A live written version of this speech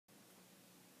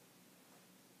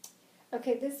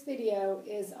Okay, this video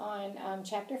is on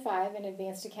Chapter 5 in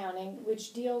Advanced Accounting,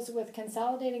 which deals with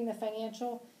consolidating the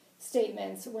financial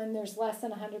statements when there's less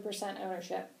than 100%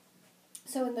 ownership.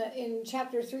 So in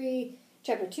Chapter 2,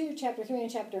 Chapter 3,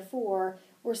 and Chapter 4,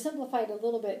 we're simplified a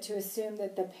little bit to assume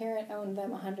that the parent owned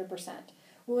them 100%.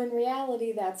 Well, in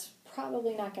reality, that's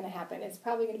probably not going to happen. It's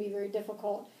probably going to be very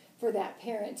difficult for that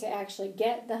parent to actually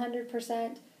get the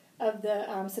 100% of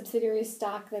the subsidiary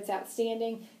stock that's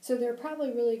outstanding, so they're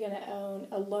probably really going to own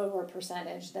a lower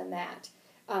percentage than that.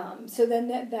 So then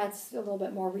that's a little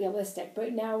bit more realistic.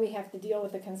 But now we have to deal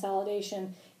with the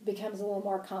consolidation. It becomes a little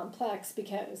more complex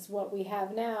because what we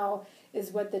have now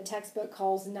is what the textbook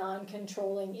calls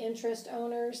non-controlling interest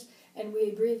owners, and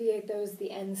we abbreviate those the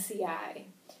NCI.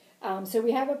 So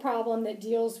we have a problem that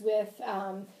deals with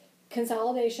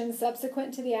consolidation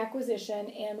subsequent to the acquisition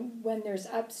and when there's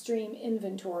upstream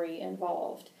inventory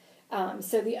involved.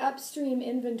 So the upstream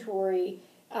inventory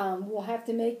we'll have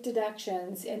to make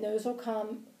deductions, and those will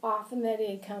come off of net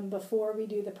income before we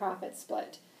do the profit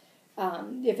split.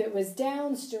 If it was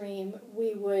downstream,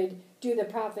 we would do the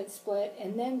profit split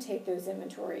and then take those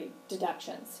inventory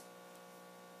deductions.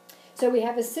 So we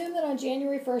have assumed that on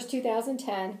January 1st,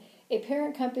 2010, a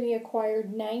parent company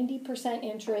acquired 90%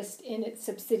 interest in its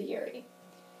subsidiary.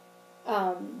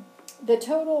 The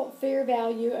total fair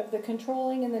value of the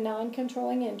controlling and the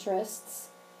non-controlling interests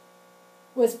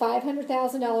was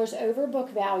 $500,000 over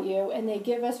book value, and they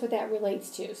give us what that relates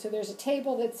to. So there's a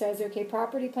table that says, okay,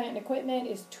 property, plant, and equipment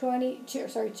is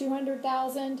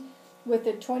 $200,000 with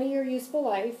a 20-year useful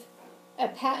life, a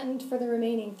patent for the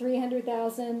remaining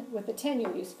 $300,000 with a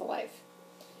 10-year useful life.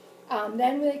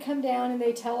 Then they come down and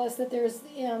they tell us that there's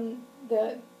the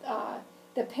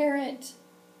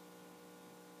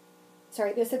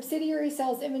subsidiary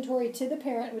sells inventory to the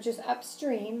parent, which is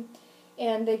upstream,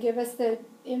 and they give us the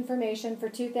information for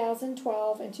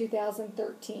 2012 and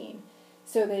 2013.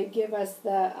 So they give us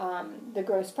the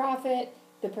gross profit,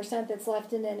 the percent that's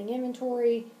left in ending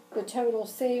inventory, the total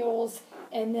sales,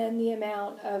 and then the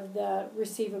amount of the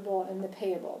receivable and the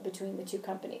payable between the two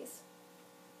companies.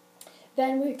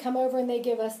 Then we come over and they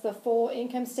give us the full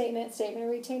income statement, statement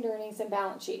of retained earnings, and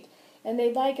balance sheet. And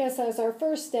they'd like us as our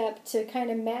first step to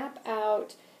kind of map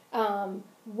out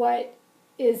what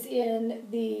is in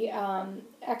the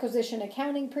acquisition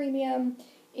accounting premium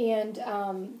and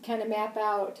kind of map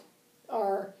out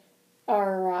our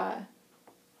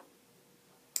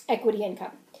equity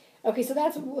income. Okay, so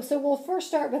we'll first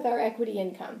start with our equity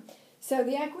income. So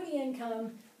the equity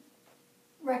income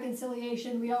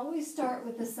reconciliation, we always start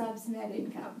with the subs net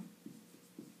income.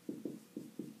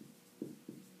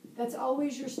 That's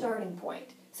always your starting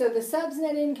point. So the subs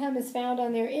net income is found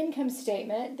on their income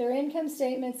statement. Their income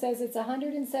statement says it's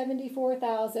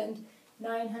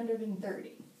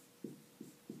 $174,930.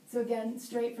 So again,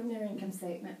 straight from their income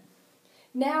statement.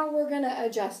 Now we're going to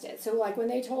adjust it. So like when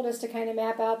they told us to kind of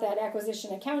map out that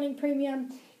acquisition accounting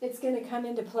premium, it's going to come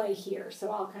into play here. So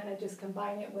I'll kind of just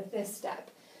combine it with this step.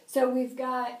 So we've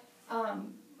got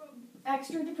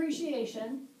extra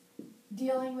depreciation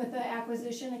dealing with the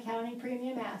acquisition accounting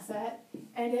premium asset,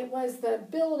 and the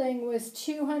building was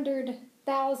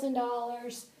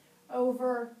 $200,000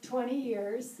 over 20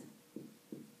 years.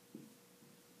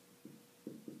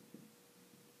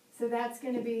 So that's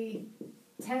going to be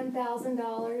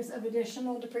 $10,000 of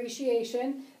additional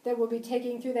depreciation that we'll be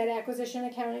taking through that acquisition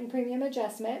accounting premium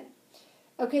adjustment.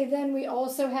 Okay, then we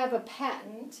also have a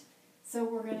patent. So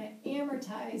we're going to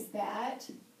amortize that.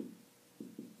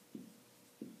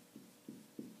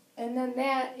 And then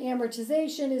that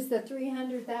amortization is the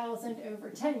 $300,000 over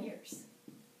 10 years.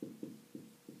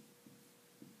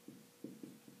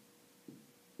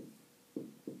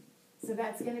 So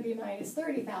that's going to be minus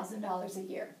 $30,000 a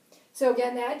year. So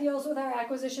again, that deals with our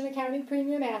acquisition accounting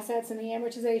premium assets and the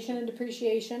amortization and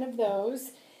depreciation of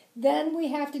those. Then we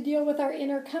have to deal with our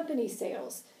intercompany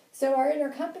sales. So our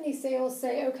intercompany sales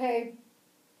say, okay,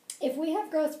 if we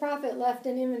have gross profit left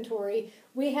in inventory,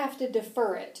 we have to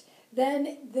defer it.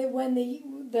 Then when the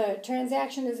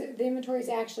inventory is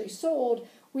actually sold,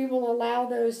 we will allow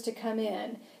those to come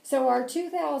in. So our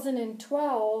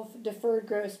 2012 deferred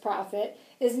gross profit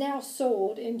is now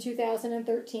sold in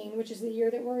 2013, which is the year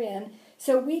that we're in.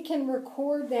 So we can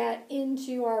record that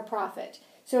into our profit.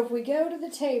 So if we go to the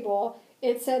table,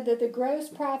 it said that the gross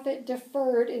profit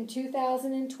deferred in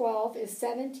 2012 is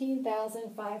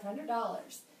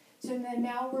 $17,500. So then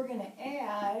now we're going to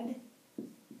add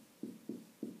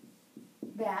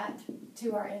that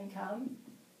to our income.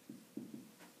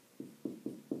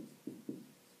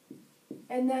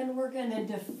 And then we're going to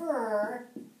defer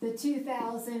the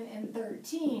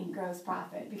 2013 gross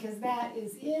profit because that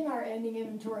is in our ending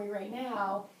inventory right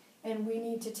now and we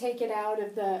need to take it out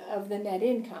of the net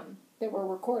income that we're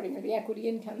recording, or the equity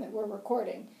income that we're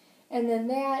recording. And then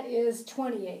that is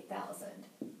 $28,000.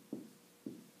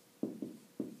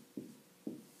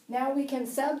 Now we can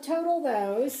subtotal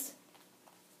those.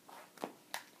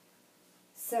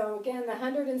 So again, the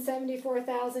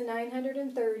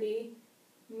 $174,930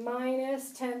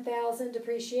 minus $10,000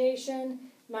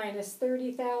 depreciation minus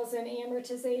 $30,000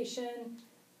 amortization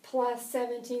plus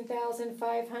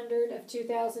 $17,500 of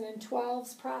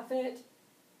 2012's profit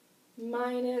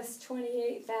minus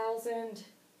 $28,000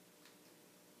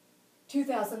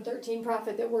 2013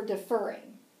 profit that we're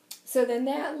deferring. So then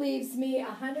that leaves me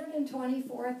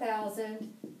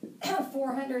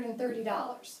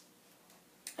 $124,430.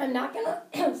 I'm not gonna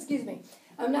excuse me.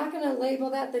 I'm not gonna label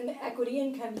that the equity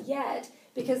income yet,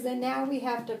 because then now we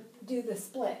have to do the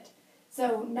split.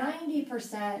 So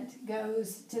 90%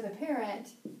 goes to the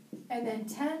parent, and then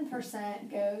 10%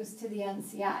 goes to the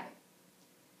NCI.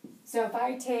 So if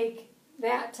I take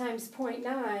that times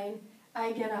 0.9,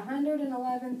 I get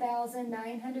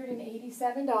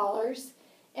 $111,987,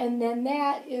 and then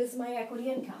that is my equity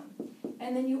income.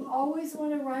 And then you always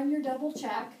want to run your double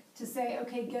check to say,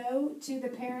 okay, go to the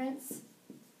parent's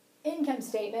income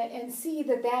statement and see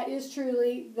that that is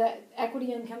truly the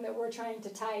equity income that we're trying to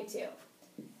tie to.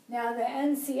 Now the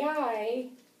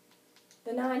NCI,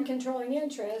 the non-controlling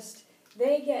interest,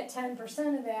 they get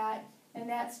 10% of that, and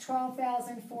that's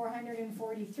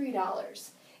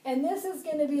 $12,443. And this is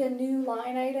going to be a new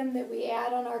line item that we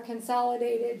add on our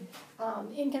consolidated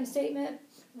income statement.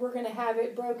 We're going to have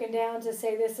it broken down to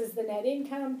say this is the net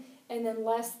income, and then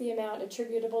less the amount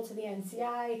attributable to the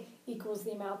NCI equals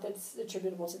the amount that's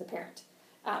attributable to the parent.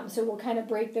 So we'll kind of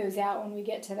break those out when we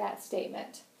get to that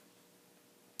statement.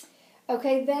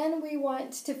 Okay, then we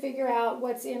want to figure out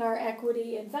what's in our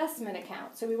equity investment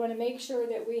account. So we want to make sure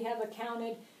that we have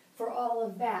accounted for all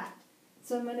of that.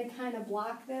 So I'm going to kind of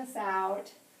block this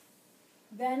out.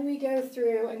 Then we go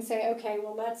through and say, okay,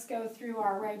 well, let's go through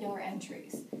our regular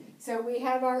entries. So we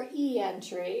have our E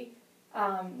entry.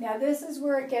 Now this is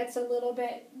where it gets a little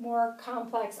bit more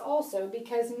complex also,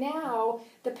 because now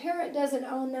the parent doesn't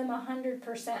own them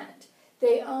 100%.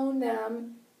 They own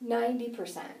them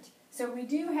 90%. So we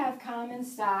do have common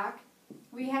stock,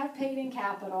 we have paid-in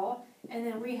capital, and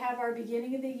then we have our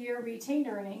beginning of the year retained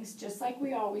earnings, just like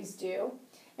we always do,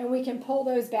 and we can pull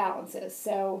those balances.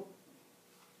 So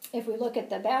if we look at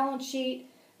the balance sheet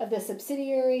of the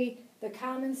subsidiary, the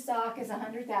common stock is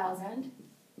 $100,000.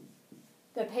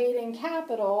 The paid-in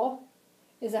capital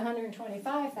is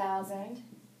 $125,000.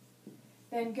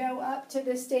 Then go up to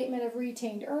the statement of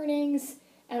retained earnings,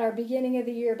 and our beginning of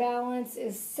the year balance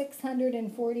is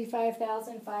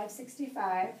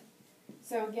 $645,565.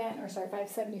 So again, or sorry,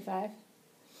 $575.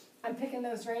 I'm picking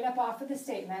those right up off of the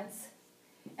statements.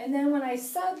 And then when I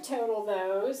subtotal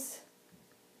those,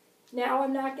 now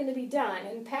I'm not going to be done.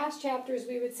 In past chapters,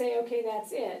 we would say, okay,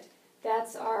 that's it.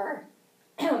 That's our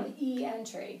E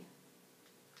entry.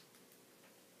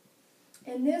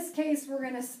 In this case, we're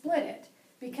going to split it,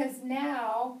 because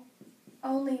now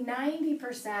only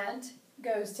 90%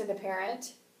 goes to the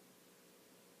parent.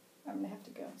 I'm going to have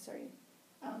to go, sorry.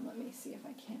 Let me see if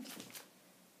I can't.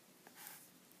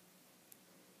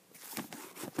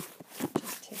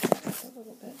 Just take that up a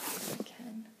little bit if I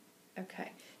can.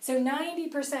 Okay. So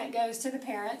 90% goes to the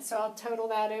parent, so I'll total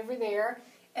that over there.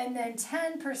 And then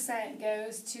 10%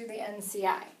 goes to the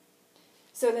NCI.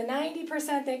 So the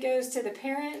 90% that goes to the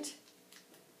parent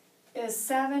is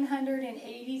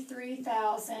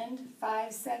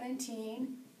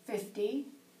 $783,517.50,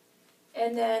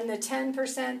 and then the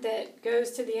 10% that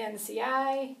goes to the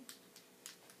NCI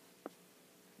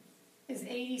is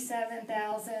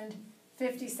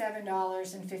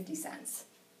 $87,057.50.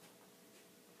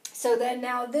 So then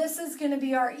now this is going to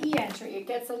be our E entry. It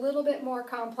gets a little bit more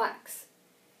complex.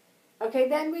 Okay,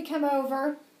 then we come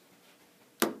over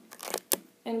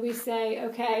and we say,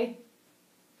 okay,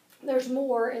 there's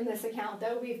more in this account,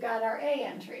 though. We've got our A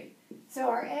entry. So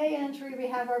our A entry, we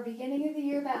have our beginning of the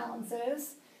year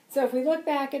balances. So if we look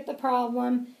back at the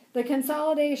problem, the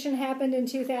consolidation happened in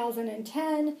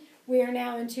 2010. We are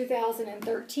now in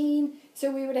 2013. So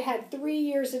we would have had 3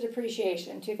 years of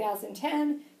depreciation,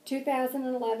 2010,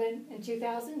 2011, and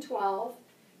 2012.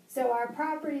 So our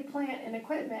property, plant, and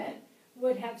equipment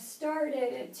would have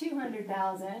started at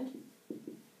 $200,000.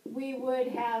 We would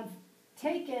have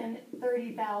taken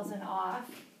 $30,000 off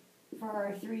for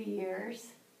our 3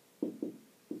 years.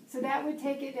 So that would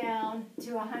take it down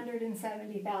to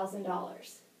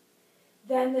 $170,000.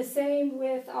 Then the same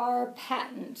with our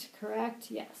patent,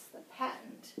 correct? Yes, the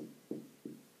patent.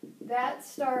 That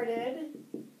started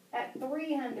at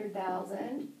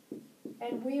 $300,000,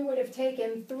 and we would have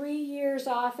taken 3 years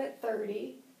off at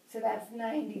 30, so that's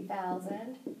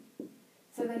 90,000.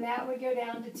 So then that would go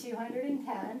down to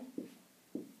 210.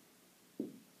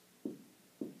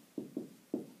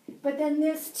 But then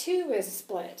this too is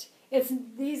split.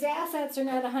 These assets are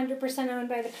not 100% owned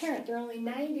by the parent. They're only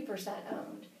 90%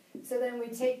 owned. So then we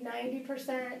take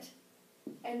 90%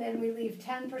 and then we leave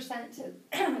 10%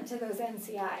 to those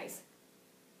NCIs.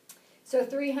 So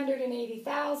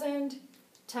 380,000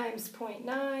 times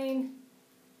 0.9,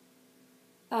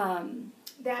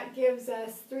 that gives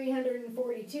us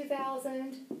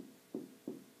 342,000,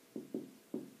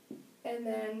 and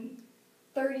then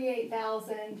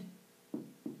 38,000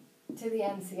 to the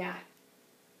NCI.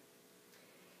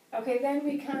 Okay, then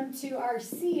we come to our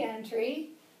C entry,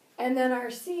 and then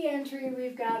our C entry,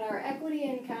 we've got our equity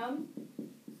income,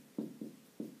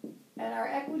 and our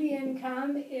equity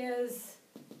income is,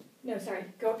 no, sorry,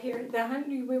 go up here.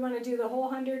 We want to do the whole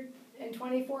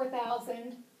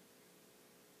 124,000.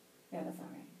 Yeah, that's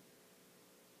not right.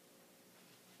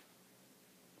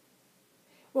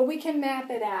 Well, we can map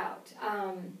it out.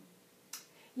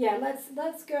 Yeah,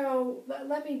 let's go.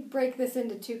 Let me break this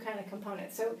into two kind of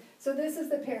components. So this is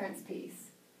the parents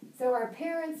piece. So our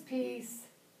parents piece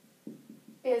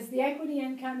is the equity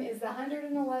income is the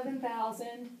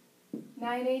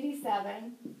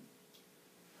 111,987.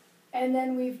 And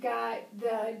then we've got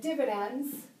the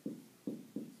dividends.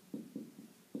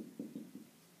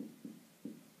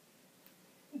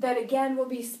 That again will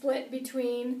be split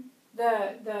between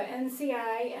the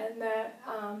NCI and the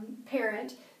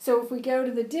parent. So if we go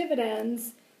to the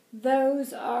dividends,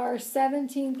 those are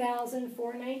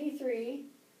 17,493.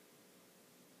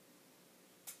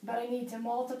 But I need to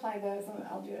multiply those.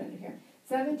 I'll do it under here.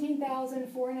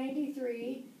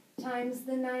 17,493 times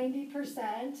the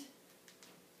 90%.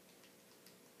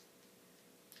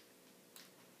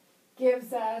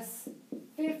 Gives us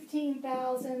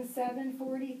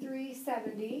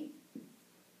 15,743.70.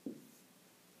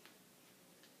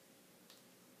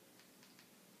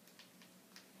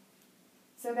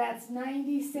 So that's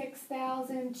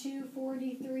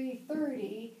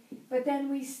 96,243.30. But then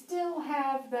we still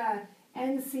have the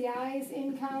NCI's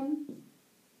income.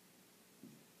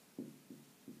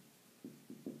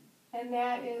 And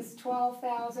that is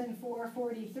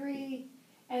 12,443.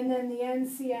 And then the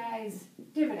NCI's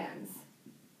dividends.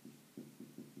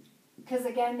 Because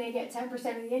again, they get 10% of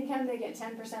the income, they get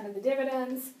 10% of the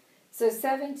dividends. So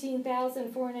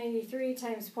 17,493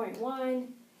 times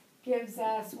 0.1 gives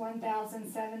us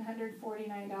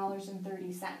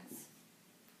 $1,749.30.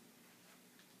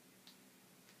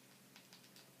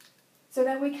 So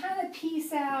then we kind of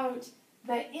piece out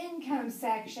the income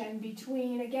section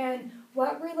between, again,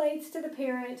 what relates to the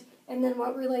parent and then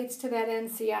what relates to that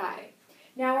NCI.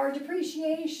 Now our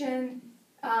depreciation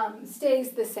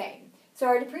stays the same. So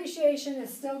our depreciation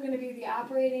is still going to be the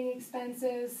operating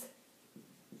expenses.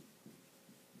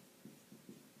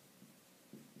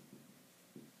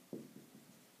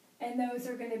 And those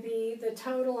are going to be the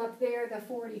total up there, the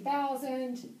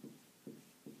 40,000.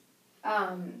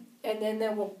 And then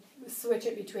we'll switch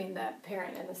it between the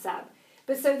parent and the sub.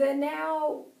 But so then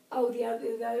now, the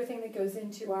other thing that goes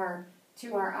into our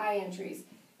I entries.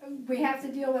 We have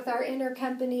to deal with our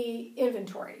intercompany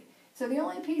inventory. So the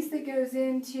only piece that goes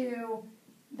into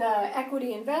the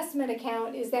equity investment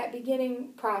account is that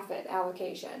beginning profit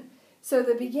allocation. So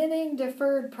the beginning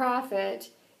deferred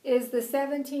profit is the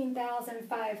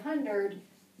 17,500,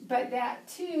 but that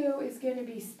too is going to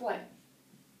be split.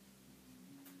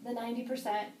 The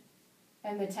 90%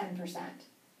 and the 10%.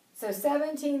 So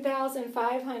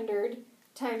 17,500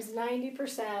 times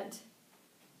 90%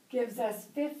 gives us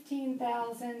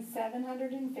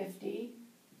 15,750,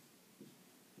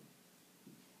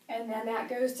 and then that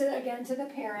goes to again to the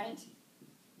parent,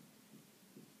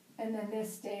 and then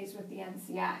this stays with the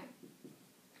NCI.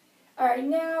 All right,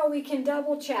 now we can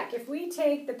double check. If we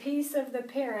take the piece of the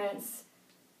parent's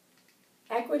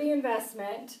equity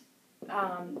investment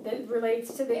that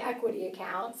relates to the equity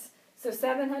accounts, so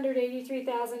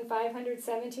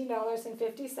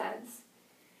 $783,517.50.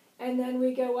 And then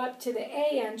we go up to the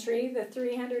A entry, the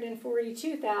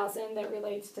 $342,000 that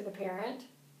relates to the parent.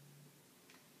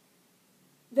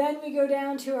 Then we go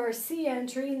down to our C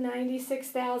entry,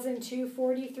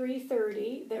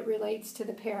 $96,243.30 that relates to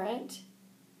the parent.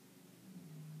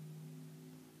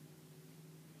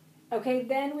 Okay,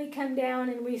 then we come down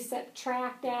and we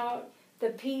subtract out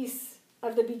the piece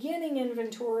of the beginning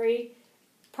inventory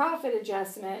profit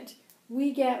adjustment.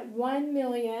 We get $1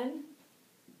 million.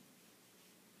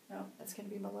 No, that's going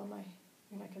to be below my,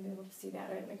 you're not going to be able to see that.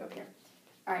 All right, let me go up here.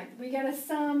 All right, we get a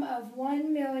sum of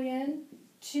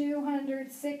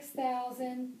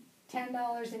 $1,206,000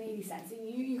 $10.80. And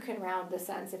you can round the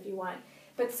cents if you want.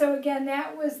 But so again,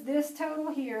 that was this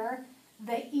total here,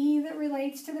 the E that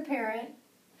relates to the parent,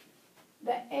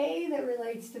 the A that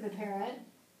relates to the parent,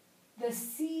 the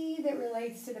C that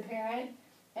relates to the parent,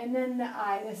 and then the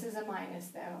I. This is a minus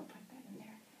though, I'll put that in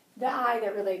there. The I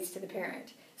that relates to the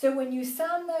parent. So when you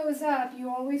sum those up, you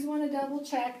always want to double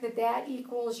check that that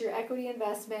equals your equity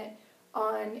investment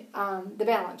on the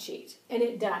balance sheet, and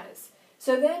it does.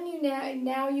 So then you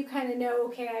now you kind of know,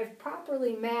 okay, I've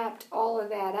properly mapped all of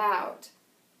that out.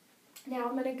 Now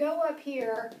I'm going to go up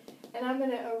here and I'm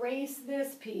going to erase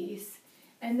this piece,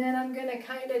 and then I'm going to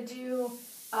kind of do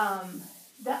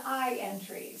the I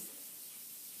entries.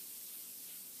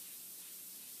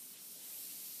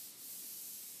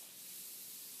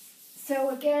 So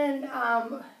again,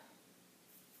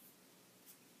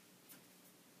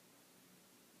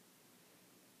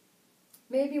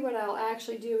 maybe what I'll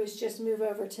actually do is just move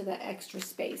over to the extra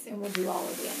space and we'll do all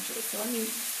of the entries. So let me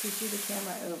switch you the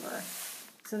camera over.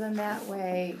 So then that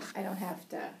way I don't have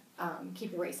to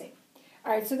keep erasing.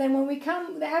 All right, so then when we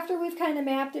come, after we've kind of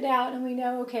mapped it out and we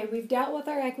know, okay, we've dealt with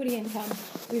our equity income,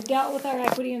 we've dealt with our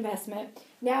equity investment,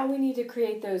 now we need to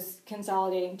create those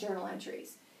consolidating journal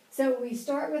entries. So we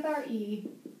start with our E.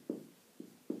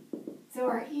 So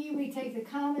our E, we take the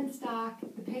common stock,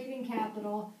 the paid-in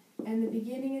capital, and the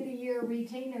beginning of the year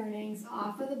retained earnings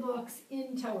off of the books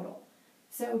in total.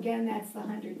 So again, that's the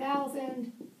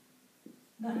 100,000,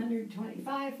 the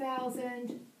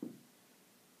 125,000,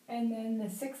 and then the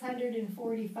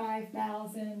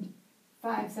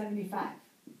 645,575.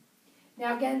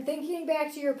 Now again, thinking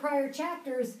back to your prior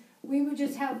chapters, we would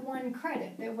just have one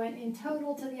credit that went in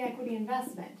total to the equity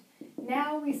investment.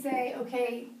 Now we say,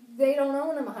 okay, they don't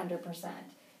own them 100%.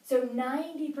 So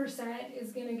 90%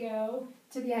 is going to go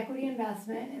to the equity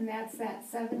investment, and that's that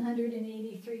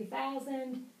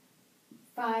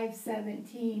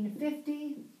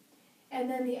 $783,517.50. And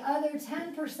then the other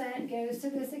 10% goes to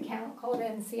this account called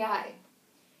NCI.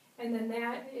 And then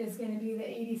that is going to be the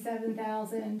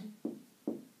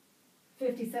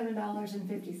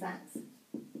 $87,057.50.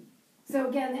 So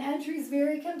again, the entry is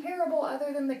very comparable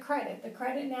other than the credit. The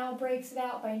credit now breaks it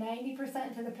out by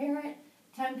 90% to the parent,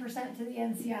 10% to the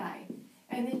NCI.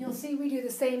 And then you'll see we do the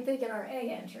same thing in our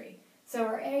A entry. So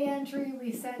our A entry,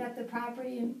 we set up the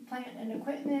property and plant and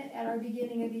equipment at our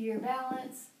beginning of the year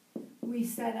balance. We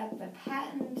set up the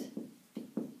patent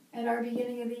at our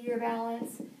beginning of the year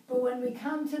balance. But when we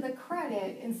come to the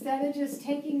credit, instead of just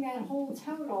taking that whole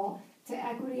total to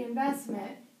equity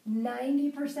investment,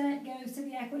 90% goes to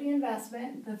the equity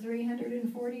investment, the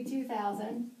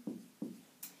 $342,000,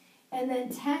 and then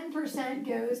 10%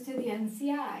 goes to the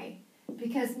NCI,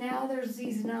 because now there's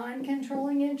these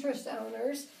non-controlling interest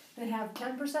owners that have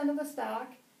 10% of the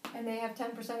stock, and they have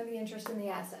 10% of the interest in the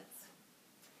assets.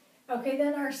 Okay,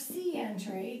 then our C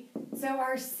entry. So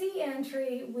our C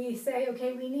entry, we say,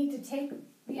 okay, we need to take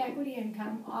the equity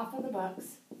income off of the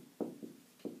books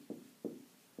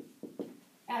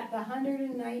at the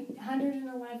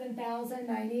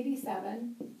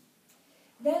 $111,987.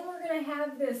 Then we're going to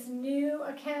have this new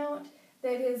account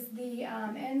that is the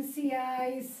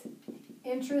NCI's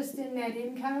interest in net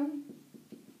income.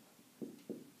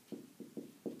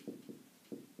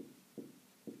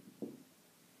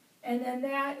 And then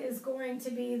that is going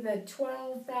to be the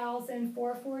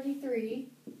 $12,443.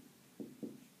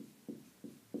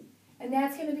 And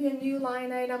that's going to be a new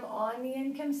line item on the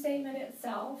income statement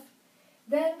itself.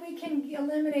 Then we can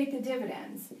eliminate the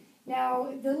dividends.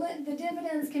 Now, the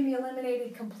dividends can be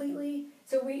eliminated completely.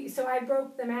 So I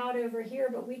broke them out over here,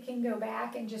 but we can go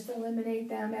back and just eliminate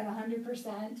them at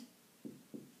 100%.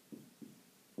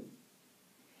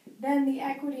 Then the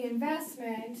equity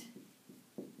investment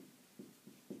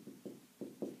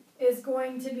is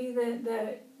going to be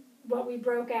the what we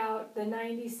broke out, the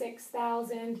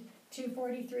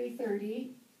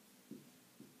 $96,243.30.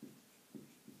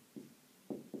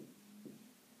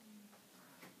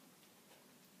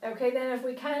 Okay, then if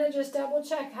we kind of just double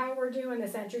check how we're doing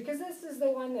this entry, because this is the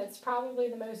one that's probably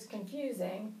the most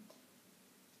confusing.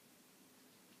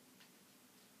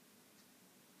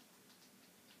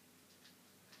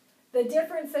 The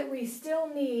difference that we still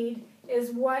need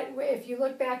is what, if you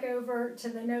look back over to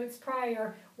the notes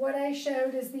prior, what I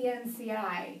showed is the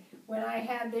NCI. When I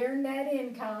had their net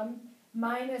income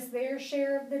minus their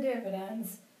share of the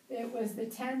dividends, it was the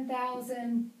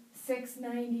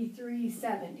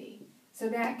 $10,693.70. So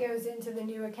that goes into the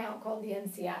new account called the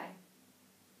NCI.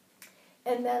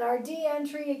 And then our D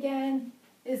entry again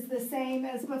is the same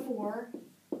as before,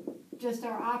 just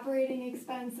our operating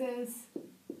expenses.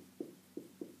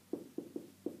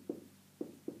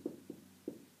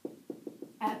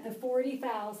 at the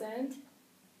 40,000,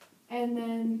 and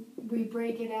then we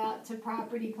break it out to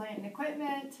property, plant, and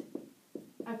equipment,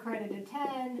 a credit of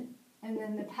 10, and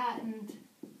then the patent,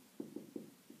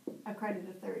 a credit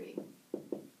of 30.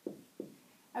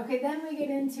 Okay, then we get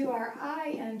into our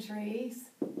I entries.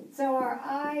 So our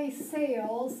I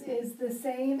sales is the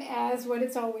same as what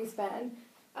it's always been,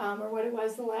 or what it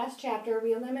was the last chapter.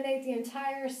 We eliminate the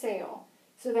entire sale.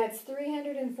 So that's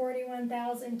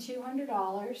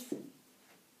 $341,200.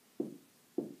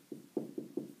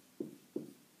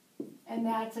 And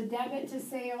that's a debit to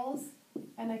sales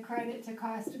and a credit to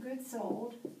cost of goods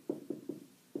sold.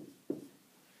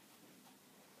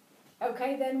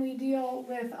 Okay, then we deal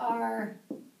with our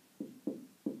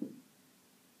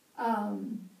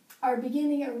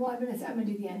beginning, I'm going to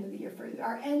do the end of the year first.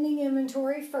 Our ending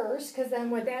inventory first, because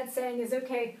then what that's saying is,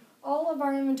 okay, all of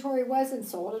our inventory wasn't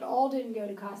sold. It all didn't go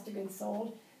to cost of goods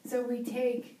sold. So we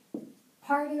take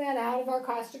part of that out of our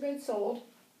cost of goods sold.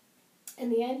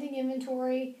 And the ending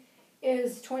inventory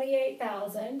is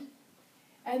 $28,000.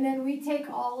 And then we take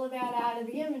all of that out of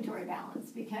the inventory balance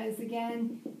because,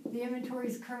 again, the inventory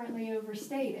is currently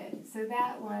overstated. So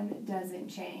that one doesn't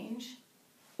change.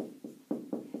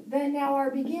 Then now our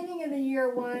beginning of the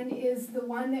year one is the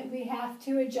one that we have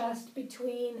to adjust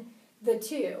between the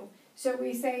two. So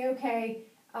we say, okay,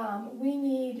 we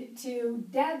need to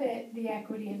debit the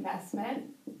equity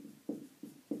investment.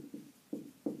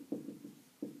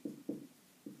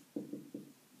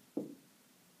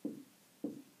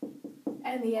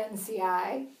 And the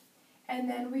NCI, and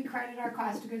then we credit our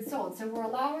cost of goods sold. So we're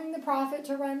allowing the profit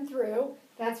to run through.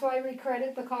 That's why we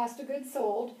credit the cost of goods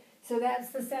sold. So that's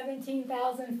the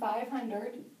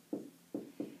 $17,500.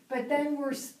 But then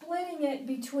we're splitting it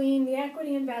between the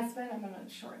equity investment. I'm going to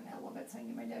shorten that a little bit so I can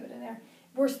get my debit in there.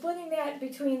 We're splitting that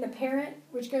between the parent,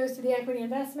 which goes to the equity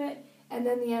investment, and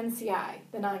then the NCI,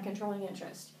 the non-controlling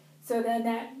interest. So then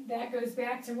that goes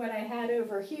back to what I had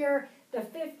over here. The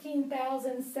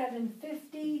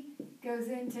 $15,750 goes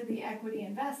into the equity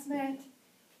investment,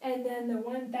 and then the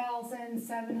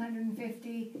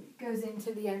 $1,750 goes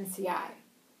into the NCI.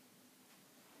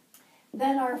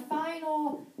 Then our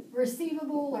final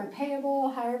receivable or payable,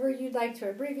 however you'd like to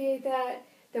abbreviate that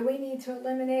we need to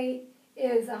eliminate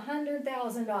is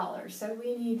 $100,000. So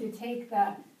we need to take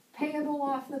the payable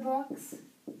off the books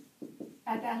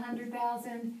at that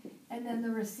 $100,000, and then the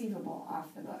receivable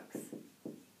off the books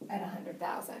at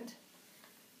 $100,000.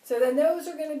 So then those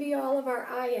are going to be all of our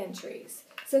I entries.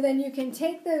 So then you can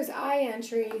take those I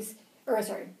entries,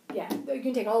 you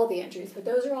can take all of the entries, but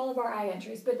those are all of our I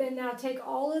entries. But then now take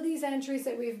all of these entries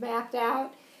that we've mapped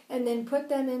out and then put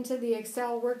them into the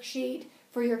Excel worksheet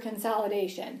for your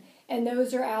consolidation. And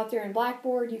those are out there in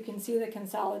Blackboard. You can see the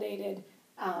consolidated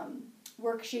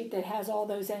worksheet that has all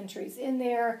those entries in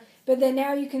there. But then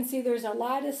now you can see there's a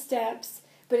lot of steps,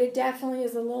 but it definitely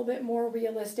is a little bit more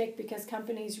realistic because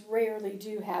companies rarely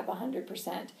do have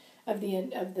 100% of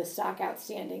the stock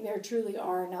outstanding. There truly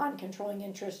are non-controlling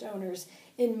interest owners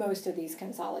in most of these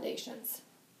consolidations.